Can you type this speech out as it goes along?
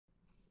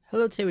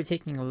Hello, today we're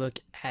taking a look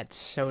at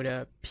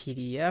Soda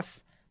PDF.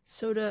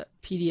 Soda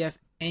PDF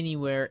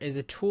Anywhere is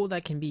a tool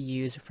that can be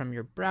used from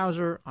your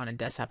browser on a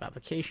desktop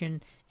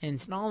application, and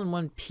it's an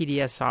all-in-one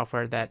PDF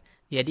software that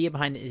the idea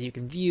behind it is you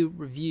can view,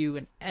 review,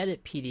 and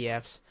edit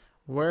PDFs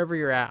wherever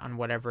you're at on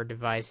whatever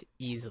device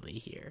easily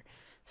here.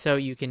 So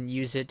you can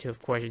use it to, of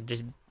course,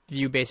 just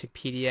view basic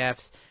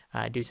PDFs,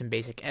 do some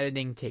basic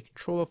editing, take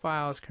control of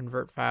files,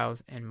 convert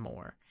files, and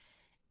more.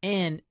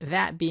 And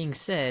that being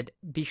said,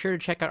 be sure to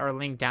check out our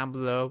link down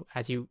below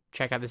as you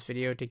check out this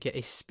video to get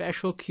a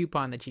special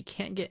coupon that you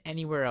can't get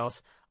anywhere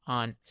else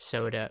on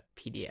Soda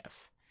PDF.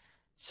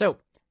 So,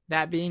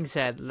 that being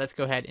said, let's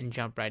go ahead and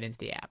jump right into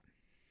the app.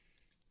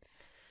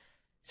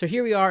 So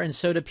here we are in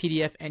Soda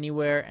PDF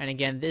Anywhere, and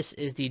again, this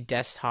is the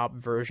desktop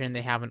version.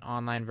 They have an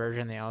online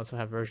version. They also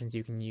have versions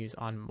you can use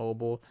on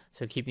mobile.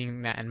 So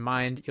keeping that in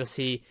mind, you'll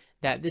see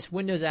that this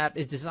Windows app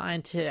is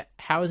designed to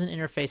house an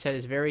interface that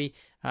is very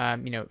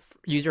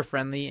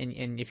user-friendly,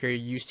 and if you're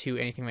used to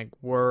anything like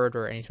Word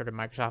or any sort of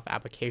Microsoft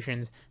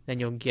applications, then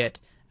you'll get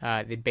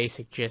the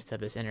basic gist of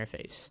this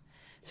interface.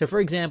 So for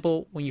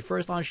example, when you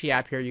first launch the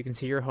app here, you can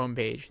see your home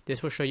page.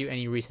 This will show you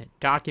any recent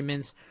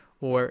documents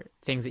or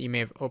things that you may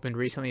have opened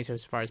recently. So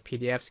as far as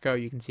PDFs go,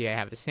 you can see I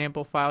have a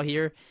sample file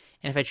here.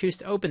 And if I choose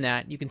to open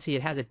that, you can see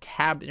it has a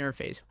tabbed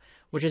interface,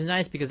 which is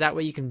nice because that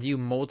way you can view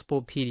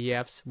multiple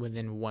PDFs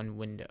within one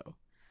window.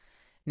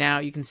 Now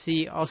you can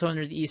see also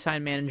under the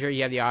eSign Manager,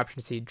 you have the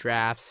option to see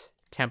drafts,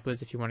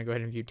 templates if you want to go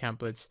ahead and view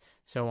templates,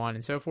 so on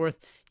and so forth.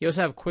 You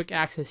also have quick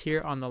access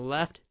here on the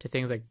left to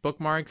things like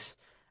bookmarks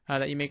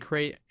that you may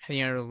create,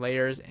 any other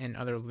layers and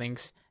other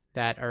links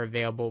that are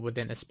available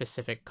within a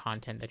specific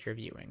content that you're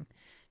viewing.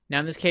 Now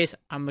in this case,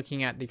 I'm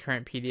looking at the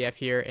current PDF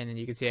here, and then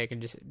you can see I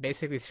can just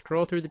basically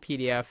scroll through the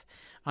PDF.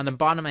 On the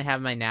bottom, I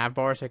have my nav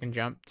bar, so I can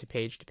jump to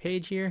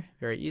page here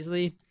very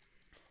easily.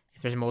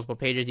 If there's multiple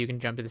pages, you can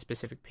jump to the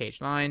specific page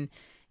line.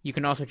 You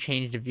can also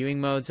change the viewing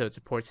mode, so it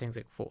supports things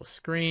like full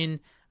screen.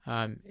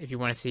 If you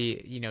want to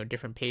see,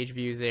 different page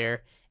views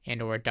there,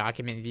 and or a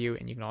document view,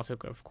 and you can also,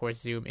 of course,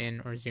 zoom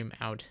in or zoom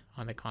out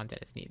on the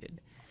content as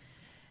needed.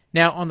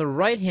 Now, on the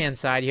right-hand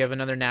side, you have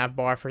another nav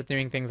bar for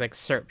doing things like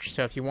search.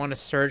 So if you want to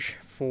search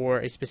for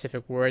a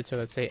specific word, so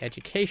let's say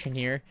education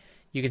here,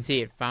 you can see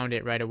it found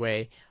it right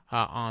away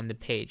on the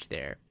page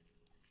there.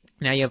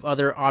 Now you have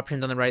other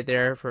options on the right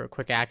there for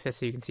quick access,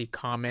 so you can see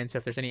comments. So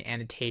if there's any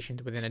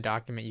annotations within a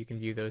document, you can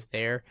view those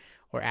there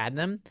or add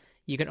them.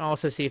 You can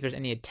also see if there's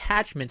any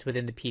attachments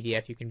within the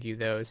PDF, you can view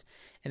those.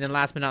 And then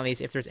last but not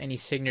least, if there's any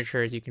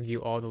signatures, you can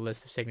view all the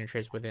list of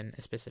signatures within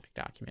a specific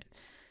document.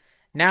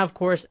 Now, of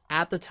course,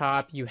 at the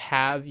top, you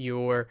have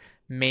your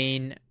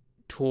main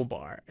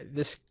toolbar. In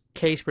this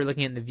case, we're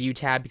looking at the View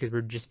tab because we're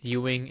just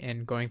viewing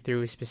and going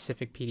through a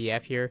specific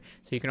PDF here.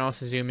 So you can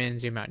also zoom in,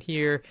 zoom out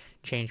here,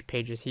 change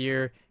pages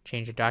here,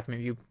 change the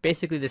document view.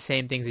 Basically the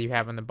same things that you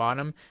have on the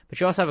bottom.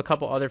 But you also have a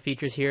couple other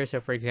features here.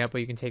 So for example,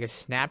 you can take a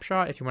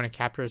snapshot if you want to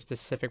capture a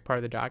specific part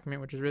of the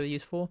document, which is really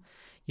useful.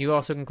 You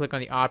also can click on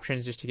the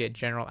options just to get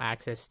general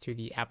access to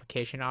the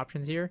application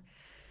options here.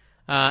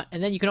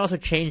 And then you can also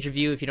change the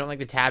view. If you don't like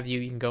the tab view,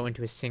 you can go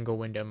into a single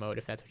window mode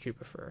if that's what you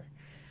prefer.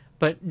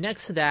 But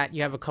next to that,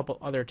 you have a couple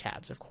other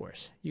tabs, of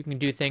course. You can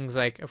do things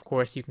like, of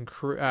course, you can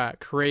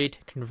create,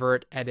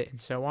 convert, edit, and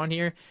so on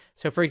here.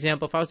 So for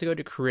example, if I was to go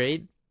to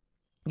create,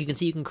 you can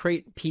see you can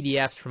create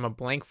PDFs from a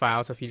blank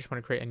file. So if you just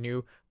want to create a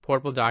new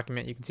portable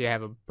document, you can see I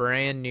have a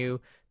brand new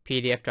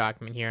PDF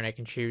document here, and I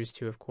can choose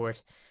to, of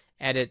course,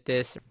 edit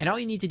this. And all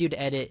you need to do to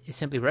edit is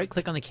simply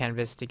right-click on the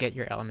canvas to get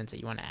your elements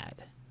that you want to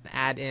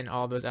add in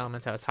all those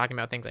elements I was talking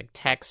about, things like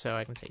text, so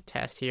I can say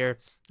test here.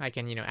 I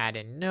can, add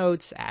in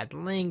notes, add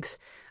links,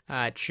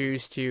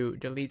 choose to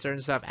delete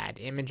certain stuff, add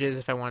images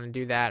if I want to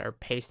do that, or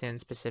paste in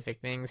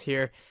specific things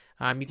here.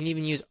 You can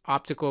even use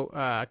optical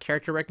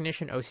character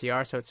recognition,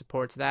 OCR, so it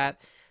supports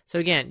that. So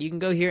again, you can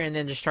go here and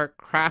then just start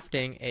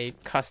crafting a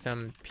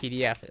custom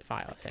PDF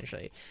file,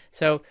 essentially.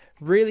 So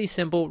really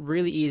simple,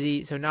 really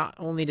easy. So not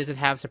only does it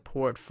have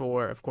support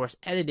for, of course,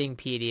 editing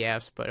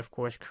PDFs, but of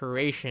course,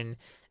 creation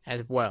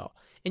as well.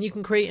 And you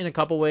can create in a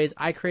couple ways.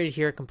 I created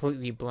here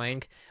completely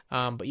blank,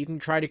 but you can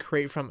try to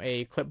create from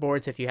a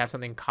clipboard, so if you have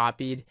something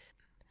copied.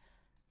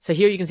 So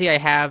here you can see I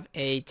have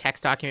a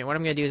text document. What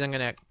I'm going to do is I'm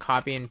going to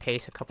copy and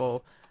paste a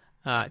couple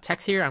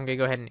text here. I'm going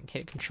to go ahead and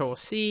hit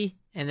Control-C,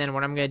 and then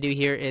what I'm going to do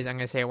here is I'm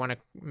going to say I want to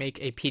make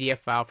a PDF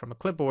file from a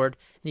clipboard,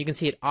 and you can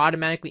see it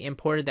automatically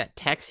imported that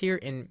text here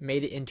and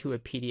made it into a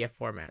PDF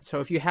format. So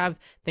if you have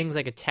things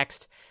like a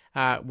text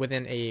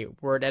within a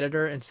Word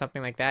editor and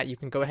something like that, you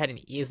can go ahead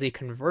and easily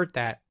convert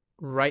that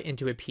right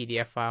into a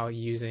PDF file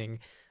using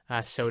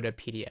Soda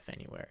PDF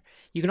Anywhere.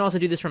 You can also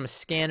do this from a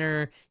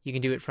scanner. You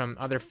can do it from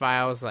other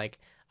files like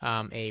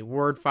a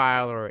Word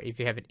file, or if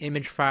you have an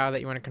image file that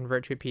you want to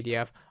convert to a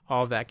PDF,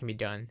 all of that can be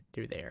done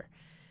through there.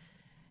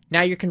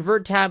 Now your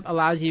Convert tab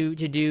allows you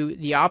to do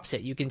the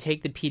opposite. You can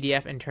take the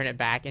PDF and turn it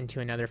back into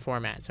another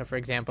format. So for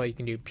example, you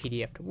can do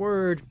PDF to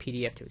Word,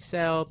 PDF to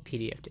Excel,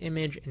 PDF to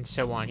image, and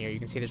so on here. You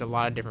can see there's a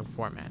lot of different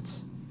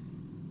formats.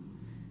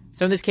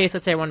 So in this case,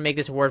 let's say I want to make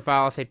this a Word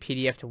file. I'll say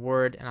PDF to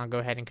Word, and I'll go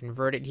ahead and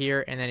convert it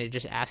here, and then it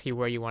just asks you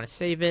where you want to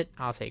save it.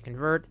 I'll say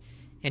convert,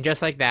 and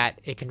just like that,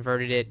 it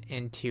converted it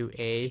into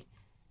a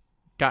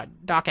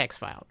 .docx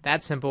file.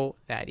 That simple,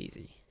 that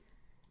easy.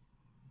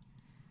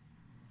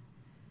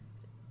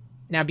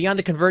 Now, beyond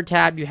the Convert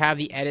tab, you have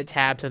the Edit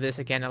tab. So this,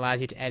 again, allows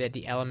you to edit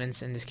the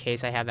elements. In this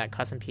case, I have that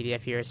custom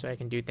PDF here, so I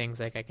can do things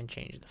like I can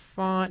change the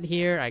font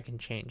here. I can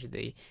change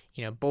the,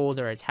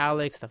 bold or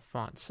italics, the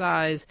font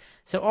size.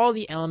 So all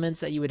the elements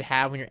that you would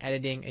have when you're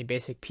editing a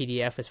basic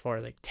PDF as far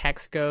as like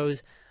text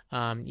goes,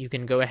 you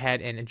can go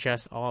ahead and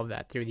adjust all of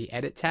that through the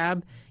Edit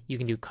tab. You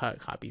can do cut,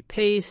 copy,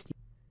 paste.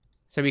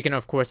 So we can,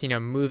 of course,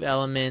 move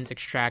elements,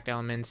 extract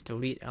elements,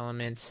 delete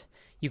elements.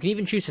 You can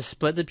even choose to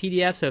split the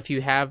PDF. So if you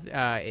have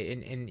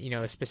in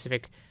a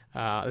specific,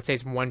 let's say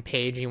it's one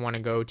page, you want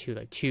to go to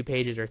like 2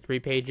 pages or 3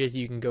 pages,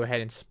 you can go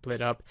ahead and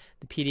split up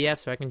the PDF.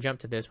 So I can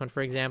jump to this one,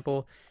 for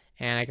example,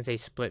 and I can say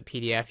split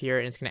PDF here,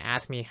 and it's going to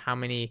ask me how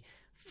many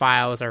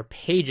files or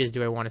pages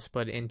do I want to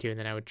split it into, and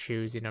then I would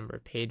choose the number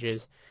of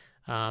pages,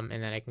 and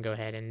then I can go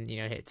ahead and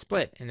hit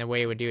split. And the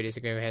way it would do it is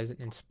to go ahead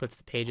and splits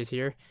the pages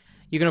here.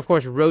 You can, of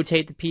course,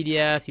 rotate the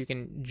PDF. You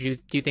can do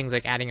things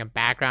like adding a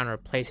background or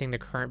replacing the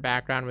current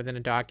background within a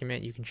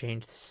document. You can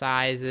change the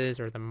sizes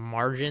or the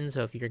margins.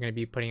 So if you're going to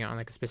be putting it on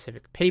like a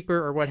specific paper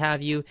or what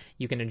have you,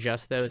 you can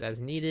adjust those as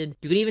needed.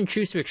 You can even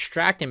choose to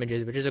extract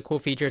images, which is a cool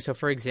feature. So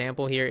for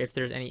example here, if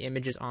there's any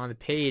images on the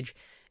page,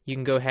 you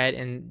can go ahead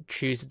and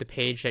choose the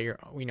page that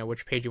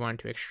which page you want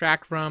it to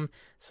extract from,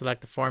 select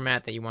the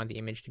format that you want the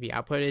image to be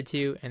outputted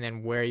to, and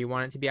then where you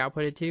want it to be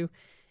outputted to.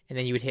 And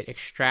then you would hit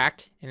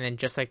extract, and then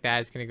just like that,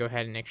 it's going to go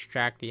ahead and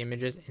extract the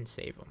images and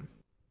save them.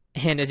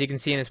 And as you can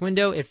see in this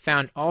window, it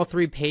found all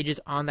 3 pages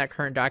on that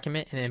current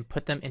document and then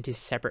put them into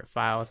separate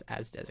files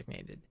as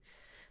designated.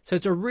 So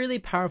it's a really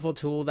powerful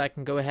tool that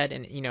can go ahead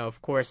and, of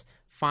course,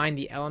 find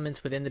the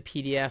elements within the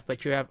PDF,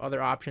 but you have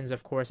other options,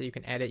 of course, that you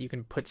can edit. You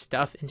can put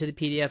stuff into the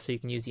PDF, so you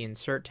can use the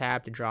Insert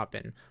tab to drop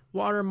in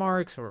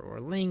watermarks or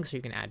links, or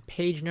you can add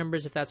page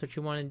numbers if that's what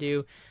you want to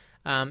do.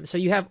 So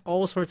you have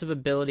all sorts of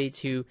ability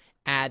to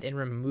add and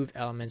remove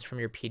elements from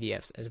your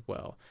PDFs as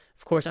well.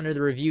 Of course, under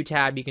the Review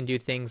tab, you can do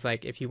things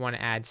like if you want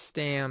to add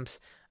stamps,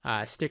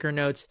 sticker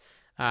notes,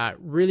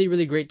 really,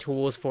 really great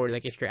tools for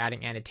like if you're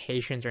adding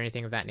annotations or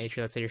anything of that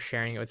nature. Let's say you're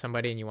sharing it with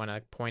somebody and you want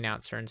to point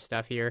out certain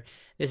stuff here.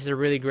 This is a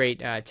really great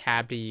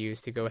tab to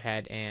use to go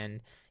ahead and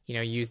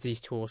use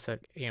these tools to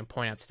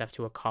point out stuff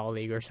to a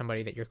colleague or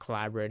somebody that you're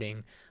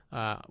collaborating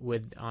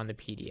with on the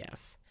PDF.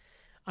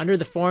 Under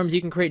the forms,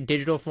 you can create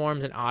digital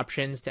forms and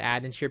options to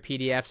add into your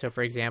PDF. So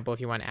for example,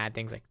 if you want to add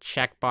things like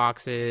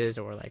checkboxes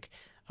or like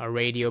a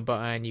radio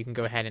button, you can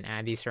go ahead and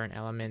add these certain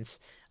elements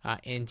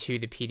into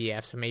the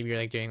PDF. So maybe you're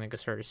like doing like a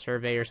sort of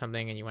survey or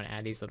something and you want to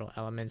add these little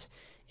elements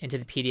into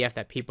the PDF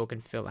that people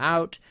can fill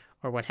out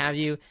or what have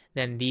you,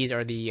 then these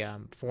are the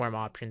form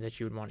options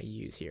that you would want to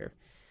use here.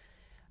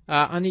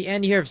 On the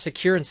end here of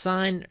secure and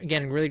sign,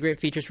 again, really great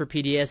features for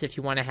PDFs. If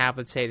you want to have,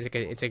 let's say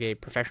it's like a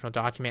professional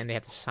document and they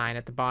have to sign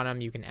at the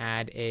bottom, you can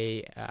add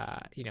a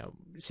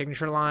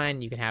signature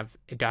line. You can have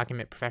a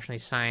document professionally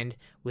signed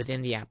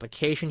within the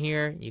application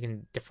here. You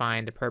can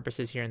define the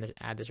purposes here and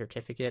add the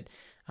certificate.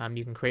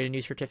 You can create a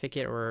new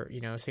certificate or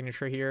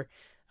signature here.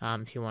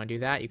 If you want to do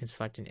that, you can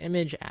select an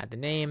image, add the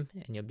name,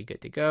 and you'll be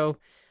good to go.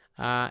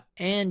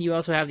 And you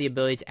also have the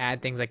ability to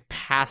add things like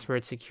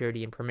password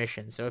security and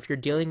permission. So if you're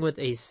dealing with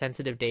a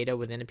sensitive data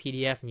within a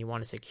PDF and you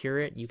want to secure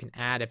it, you can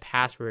add a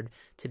password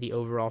to the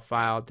overall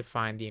file,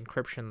 define the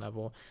encryption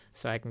level.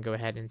 So I can go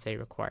ahead and say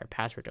require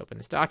password to open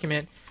this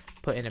document,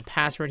 put in a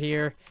password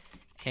here,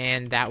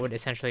 and that would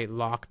essentially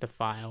lock the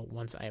file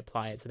once I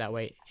apply it. So that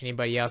way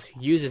anybody else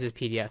who uses this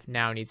PDF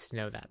now needs to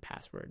know that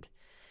password.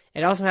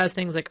 It also has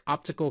things like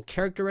optical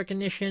character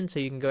recognition, so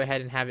you can go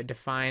ahead and have it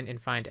define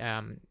and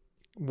find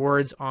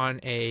words on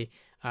a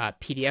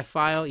PDF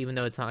file, even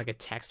though it's not like a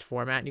text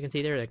format. You can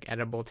see there, like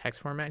editable text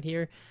format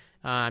here.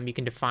 You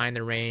can define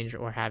the range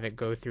or have it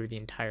go through the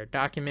entire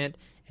document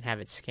and have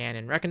it scan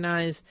and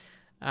recognize.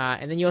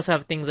 And then you also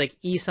have things like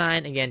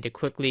e-sign, again, to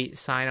quickly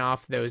sign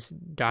off those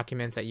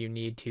documents that you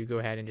need to go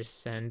ahead and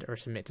just send or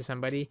submit to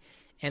somebody.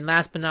 And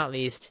last but not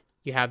least,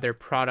 you have their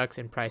products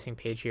and pricing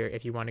page here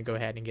if you want to go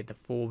ahead and get the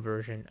full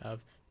version of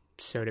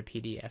Soda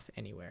PDF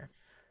Anywhere.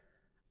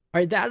 All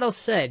right, that all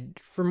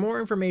said, for more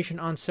information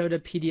on Soda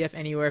PDF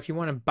Anywhere, if you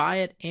want to buy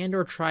it and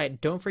or try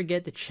it, don't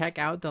forget to check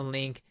out the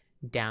link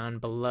down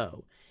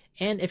below.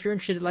 And if you're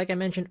interested, like I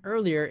mentioned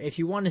earlier, if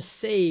you want to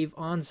save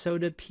on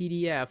Soda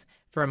PDF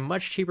for a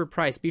much cheaper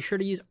price, be sure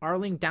to use our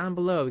link down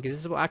below because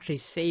this will actually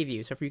save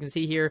you. So if you can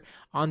see here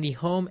on the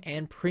home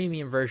and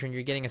premium version,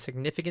 you're getting a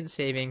significant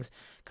savings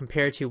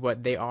compared to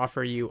what they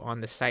offer you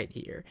on the site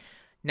here.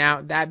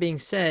 Now, that being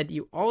said,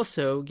 you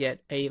also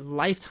get a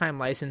lifetime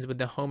license with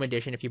the home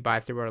edition if you buy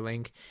through our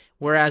link,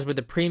 whereas with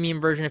the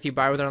premium version, if you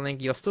buy with our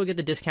link, you'll still get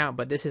the discount,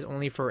 but this is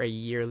only for a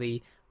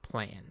yearly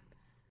plan.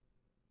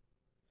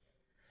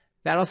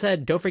 That all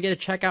said, don't forget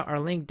to check out our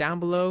link down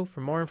below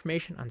for more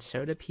information on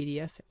Soda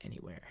PDF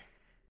Anywhere.